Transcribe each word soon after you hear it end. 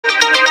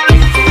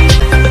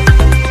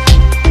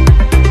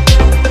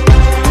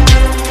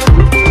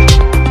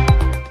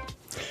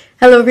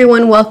Hello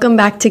everyone, welcome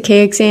back to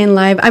KXAN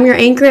Live. I'm your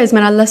anchor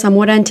Esmeralda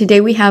Zamora, and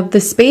today we have the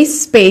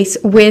Space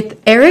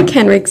with Eric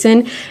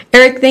Henriksen.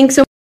 Eric, thanks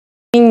so much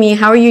for joining me.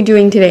 How are you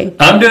doing today?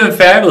 I'm doing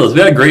fabulous.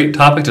 We had a great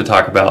topic to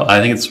talk about. I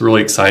think it's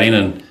really exciting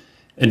and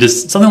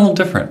just something a little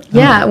different.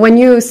 Yeah, when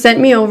you sent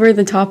me over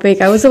the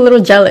topic, I was a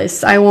little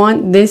jealous. I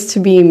want this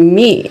to be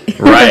me.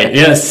 Right,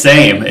 yeah,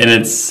 same. And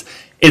it's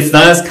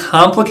not as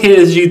complicated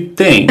as you'd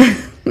think.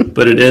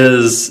 But it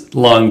is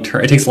long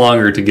term. It takes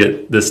longer to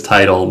get this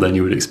title than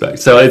you would expect.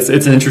 So it's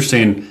an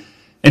interesting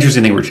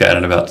thing we're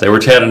chatting about today. We're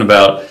chatting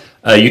about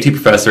a UT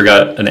professor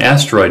got an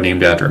asteroid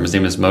named after him. His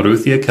name is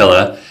Maruthi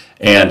Akella,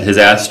 and his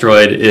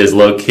asteroid is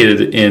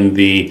located in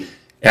the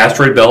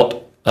asteroid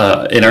belt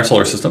in our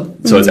solar system.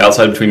 So it's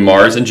outside between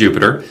Mars and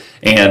Jupiter,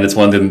 and it's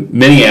one of the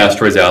many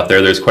asteroids out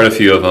there. There's quite a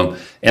few of them,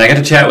 and I got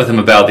to chat with him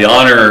about the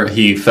honor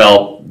he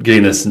felt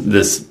getting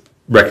this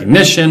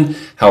recognition,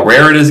 how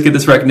rare it is to get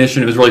this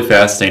recognition. It was really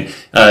fascinating.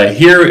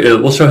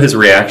 Here, we'll show his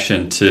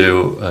reaction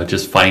to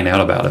just finding out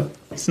about it.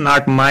 It's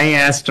not my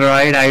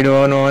asteroid. I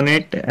don't own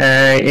it.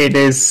 It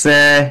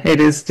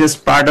is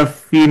just part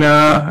of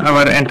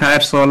our entire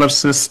solar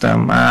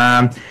system.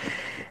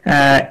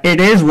 It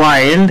is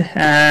wild.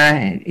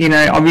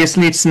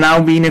 Obviously it's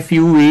now been a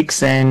few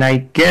weeks, and I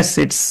guess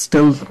it's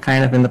still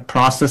kind of in the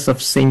process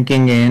of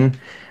sinking in.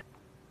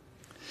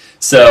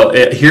 So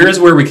here's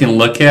where we can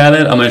look at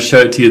it. I'm going to show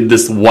it to you.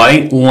 This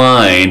white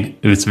line,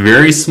 it's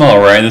very small,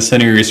 right in the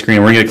center of your screen.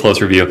 We're going to get a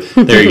closer view.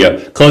 There you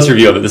go. Closer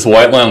view of it. This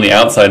white line on the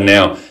outside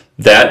now,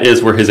 that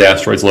is where his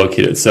asteroid's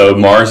located. So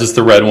Mars is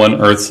the red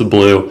one, Earth's the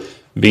blue,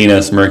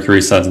 Venus,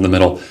 Mercury, Sun's in the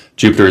middle,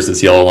 Jupiter is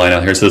this yellow line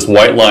out here. So this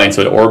white line,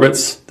 so it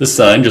orbits the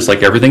Sun, just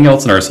like everything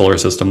else in our solar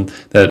system,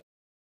 that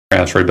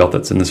asteroid belt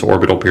that's in this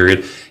orbital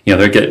period.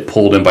 They get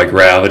pulled in by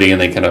gravity,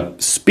 and they kind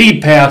of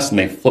speed past, and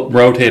they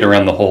rotate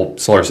around the whole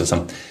solar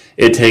system.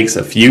 It takes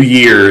a few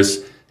years,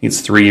 I think it's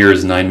 3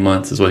 years, 9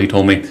 months is what he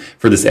told me,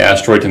 for this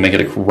asteroid to make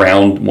it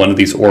around one of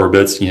these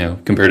orbits,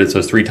 compared to, so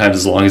it's 3 times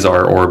as long as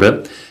our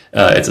orbit.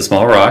 It's a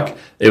small rock.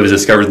 It was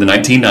discovered in the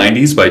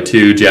 1990s by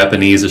 2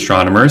 Japanese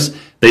astronomers.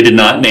 They did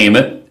not name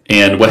it.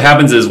 And what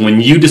happens is when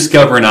you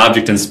discover an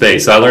object in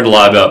space, so I learned a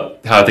lot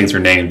about how things are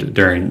named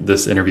during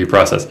this interview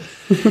process.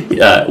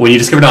 When you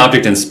discover an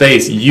object in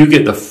space, you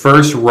get the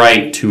first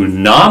right to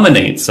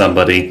nominate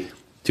somebody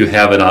to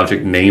have an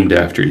object named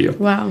after you.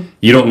 Wow.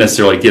 You don't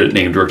necessarily get it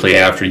named directly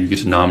after you get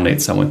to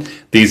nominate someone.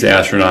 These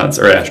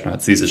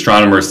these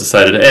astronomers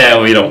decided,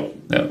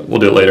 we'll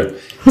do it later.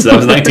 So that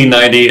was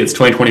 1990, it's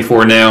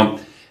 2024 now,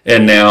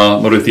 and now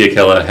Maruthi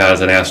Akella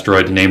has an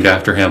asteroid named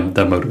after him,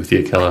 the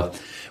Maruthi Akella.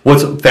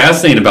 What's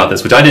fascinating about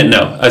this, which I didn't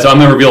know, so I'm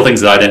going to reveal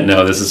things that I didn't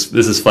know. This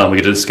is fun. We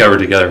get to discover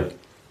together.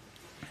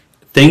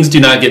 Things do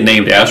not get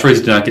named, asteroids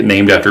do not get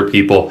named after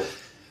people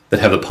that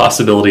have the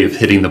possibility of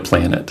hitting the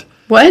planet.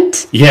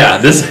 What? Yeah,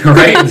 this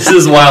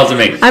is wild to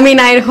me. I mean,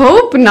 I'd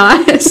hope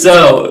not.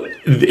 So,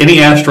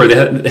 any asteroid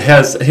that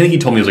has, I think he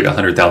told me it was like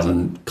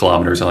 100,000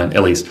 kilometers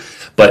at least,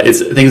 but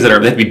it's things that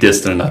have to be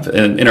distant enough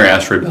in our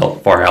asteroid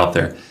belt far out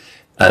there.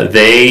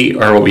 They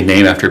are what we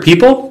name after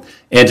people,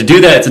 and to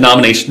do that, it's a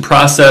nomination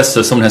process.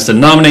 So someone has to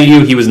nominate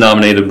you. He was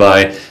nominated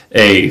by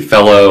a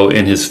fellow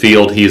in his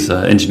field. He's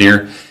an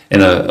engineer,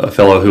 and a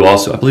fellow who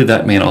also, I believe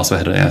that man also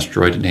had an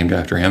asteroid named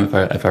after him,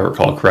 if I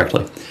recall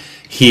correctly.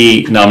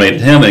 He nominated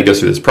him, and it goes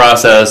through this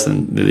process,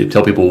 and they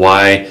tell people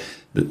why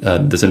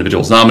this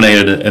individual is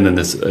nominated, and then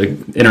this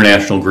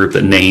international group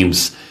that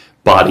names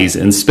bodies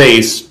in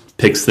space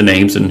picks the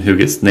names and who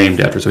gets named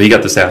after. So he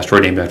got this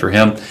asteroid named after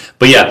him.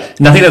 But yeah,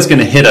 nothing that's going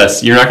to hit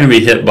us. You're not going to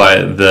be hit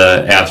by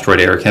the asteroid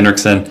Eric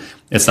Henriksen.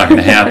 It's not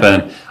going to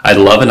happen. I'd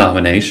love a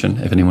nomination.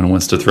 If anyone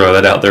wants to throw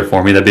that out there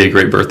for me, that'd be a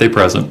great birthday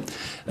present.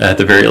 At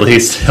the very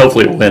least,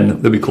 hopefully it'll win.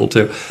 That'd be cool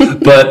too.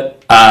 But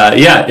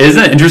yeah,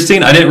 isn't it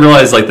interesting? I didn't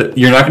realize that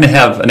you're not going to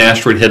have an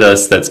asteroid hit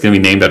us that's going to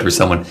be named after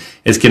someone.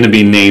 It's going to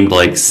be named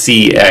like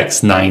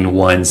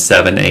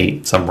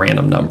CX9178, some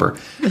random number,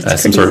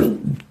 some sort of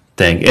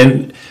thing.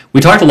 And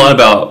we talked a lot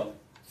about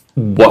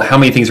how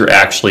many things are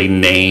actually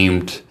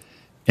named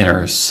in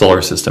our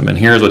solar system, and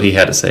here's what he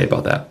had to say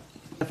about that.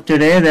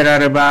 Today there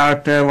are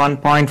about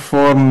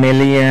 1.4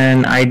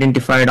 million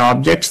identified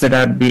objects that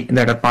are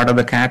part of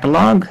the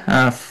catalog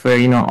of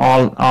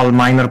all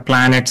minor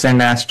planets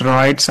and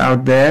asteroids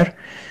out there,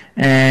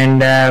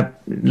 and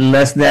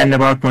less than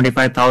about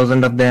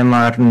 25,000 of them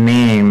are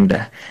named.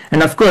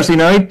 And of course,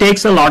 it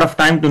takes a lot of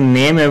time to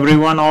name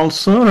everyone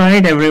also,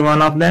 right? Every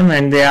one of them,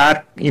 and they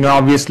are,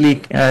 obviously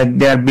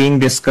they are being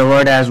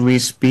discovered as we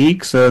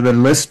speak, so the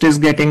list is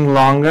getting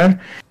longer.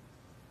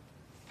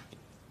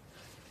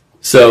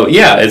 So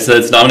yeah, it's a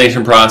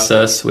nomination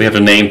process. We have to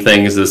name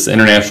things. This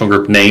international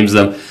group names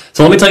them.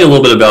 So let me tell you a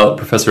little bit about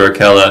Professor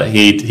Akella.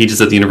 He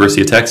teaches at the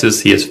University of Texas.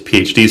 He has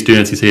PhD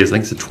students. He has, I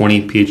think,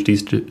 20 PhD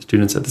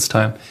students at this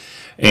time.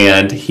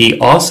 And he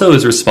also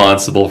is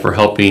responsible for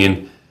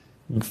helping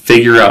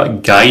figure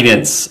out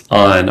guidance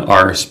on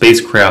our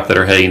spacecraft that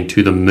are heading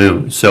to the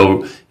moon.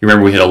 So you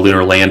remember we had a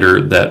lunar lander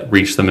that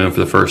reached the moon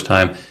for the first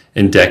time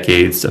in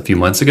decades a few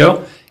months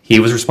ago. he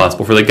was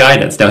responsible for the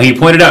guidance. Now, he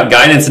pointed out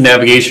guidance and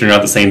navigation are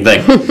not the same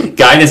thing.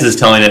 Guidance is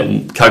telling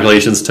it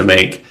calculations to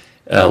make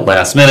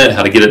last minute,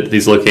 how to get it to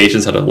these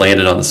locations, how to land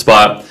it on the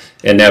spot,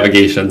 and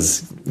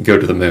navigations go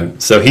to the moon.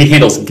 So he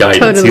handles guidance.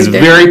 Totally He's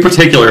different. very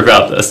particular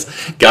about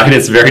this.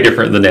 Guidance is very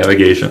different than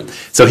navigation.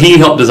 So he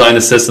helped design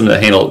the system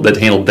that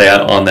handled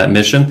that on that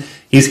mission.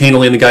 He's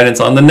handling the guidance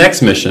on the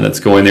next mission that's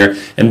going there.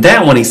 And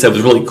that one, he said,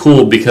 was really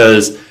cool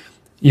because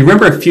you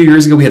remember a few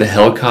years ago we had a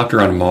helicopter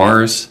on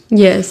Mars?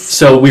 Yes.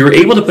 So we were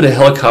able to put a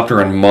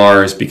helicopter on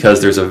Mars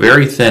because there's a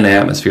very thin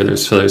atmosphere.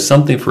 There's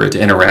something for it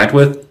to interact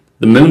with.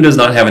 The moon does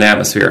not have an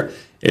atmosphere.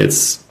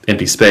 It's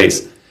empty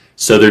space.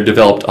 So they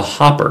developed a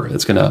hopper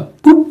that's going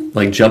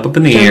to jump up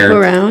in the air,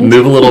 around.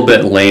 move a little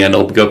bit, land.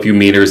 It'll go a few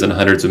meters and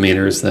hundreds of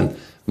meters, then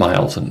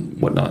miles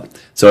and whatnot.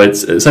 So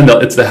it's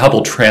the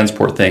Hubble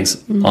transport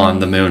things on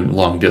the moon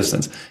long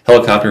distance.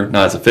 Helicopter,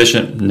 not as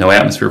efficient, no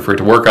atmosphere for it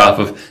to work off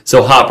of.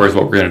 So hopper is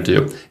what we're going to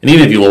do. And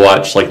even if you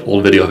watch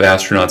old video of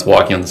astronauts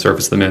walking on the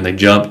surface of the moon, they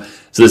jump.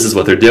 So this is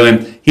what they're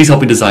doing. He's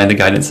helping design the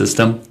guidance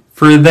system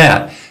for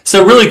that.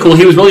 So really cool.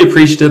 He was really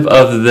appreciative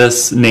of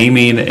this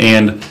naming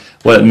and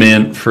what it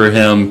meant for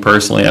him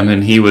personally. I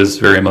mean, he was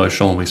very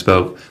emotional when we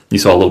spoke. You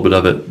saw a little bit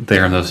of it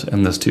there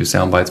in those two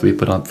sound bites we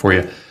put on for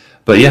you.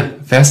 But yeah,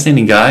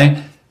 fascinating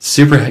guy.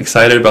 Super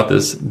excited about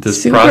this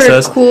Super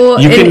process. cool.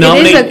 You can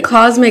it is a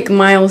cosmic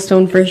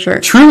milestone for sure.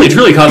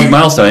 Truly cosmic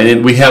milestone.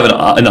 And we have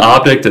an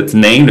object that's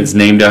named. It's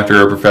named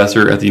after a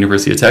professor at the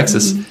University of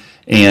Texas.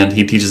 And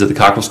he teaches at the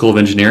Cockrell School of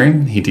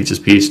Engineering. He teaches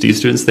PhD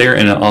students there.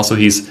 And also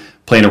he's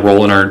playing a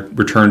role in our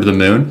return to the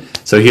moon.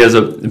 So he has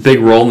a big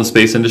role in the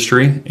space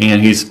industry.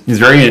 And he's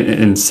very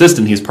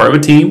insistent. He's part of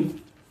a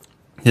team.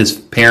 His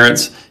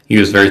parents, he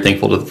was very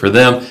thankful for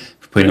them,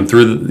 for putting him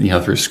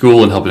through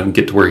school and helping him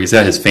get to where he's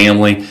at. His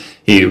family,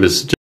 he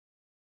was just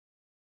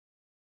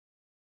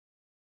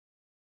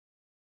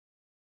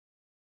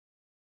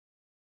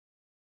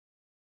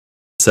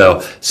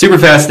so super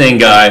fascinating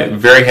guy.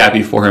 Very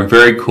happy for him.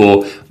 Very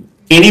cool.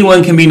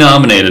 Anyone can be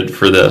nominated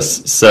for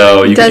this.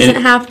 So It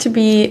doesn't have to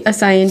be a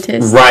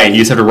scientist. Right. You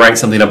just have to write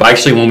something up.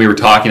 Actually, when we were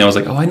talking, I was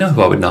like, oh, I know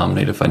who I would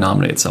nominate if I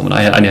nominated someone.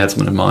 I had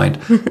someone in mind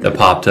that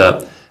popped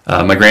up.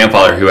 My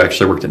grandfather, who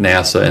actually worked at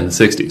NASA in the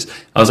 60s.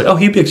 I was like, oh,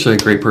 he'd be actually a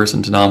great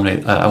person to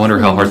nominate. I wonder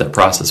how hard that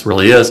process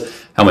really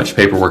is, how much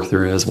paperwork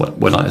there is,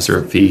 whatnot, is there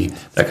a fee,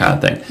 that kind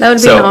of thing. That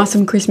would be an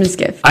awesome Christmas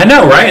gift. I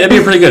know, right? That'd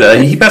be pretty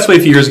good. He passed away a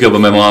few years ago, but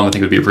my mom, I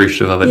think, would be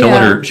appreciative of it. Don't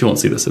let her, she won't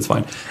see this, it's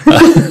fine.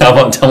 I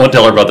won't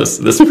tell her about this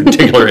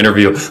particular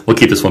interview. We'll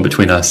keep this one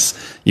between us,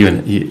 you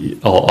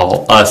and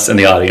all us and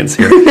the audience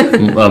here.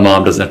 My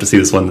mom doesn't have to see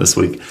this one this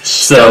week.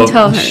 So don't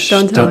tell her.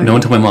 Don't tell her. No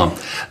one tell my mom.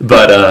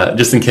 But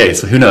just in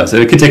case, who knows?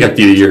 It could take a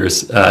few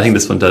years. I think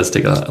this one does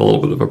take a little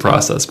bit of a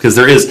process because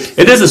it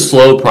is a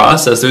slow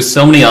process. There's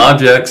so many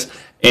objects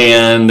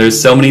and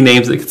there's so many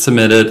names that get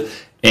submitted,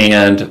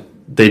 and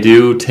they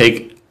do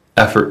take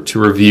effort to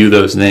review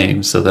those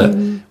names so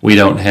that we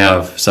don't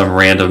have some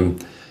random,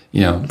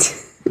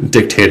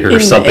 dictator or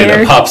something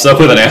that pops up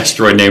with an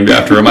asteroid named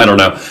after him. I don't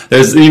know.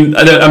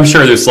 I'm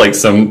sure there's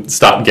some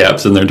stop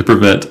gaps in there to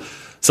prevent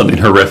something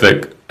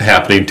horrific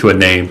happening to a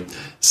name.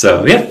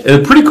 So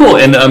yeah, pretty cool,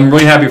 and I'm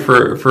really happy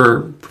for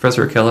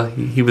Professor Akella.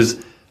 He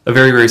was a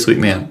very, very sweet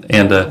man,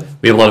 and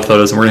we have a lot of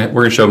photos, and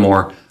we're gonna show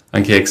more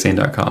on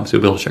kxan.com, so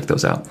you'll be able to check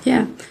those out.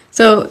 Yeah.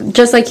 So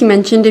just like you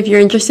mentioned, if you're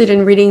interested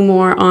in reading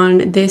more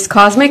on this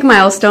cosmic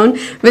milestone,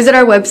 visit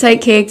our website,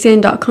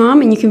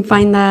 kxan.com, and you can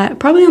find that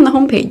probably on the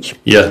homepage.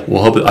 Yeah,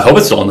 I hope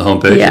it's still on the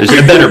homepage. Yeah.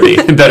 It better be.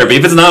 It better be.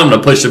 If it's not, I'm going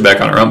to push it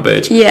back on our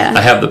homepage. Yeah. I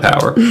have the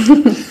power.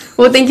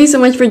 Well, thank you so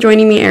much for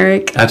joining me,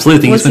 Eric.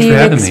 Absolutely. Thank you so much for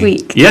having me. We'll see you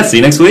next week. Yeah, see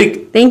you next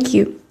week. Thank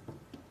you.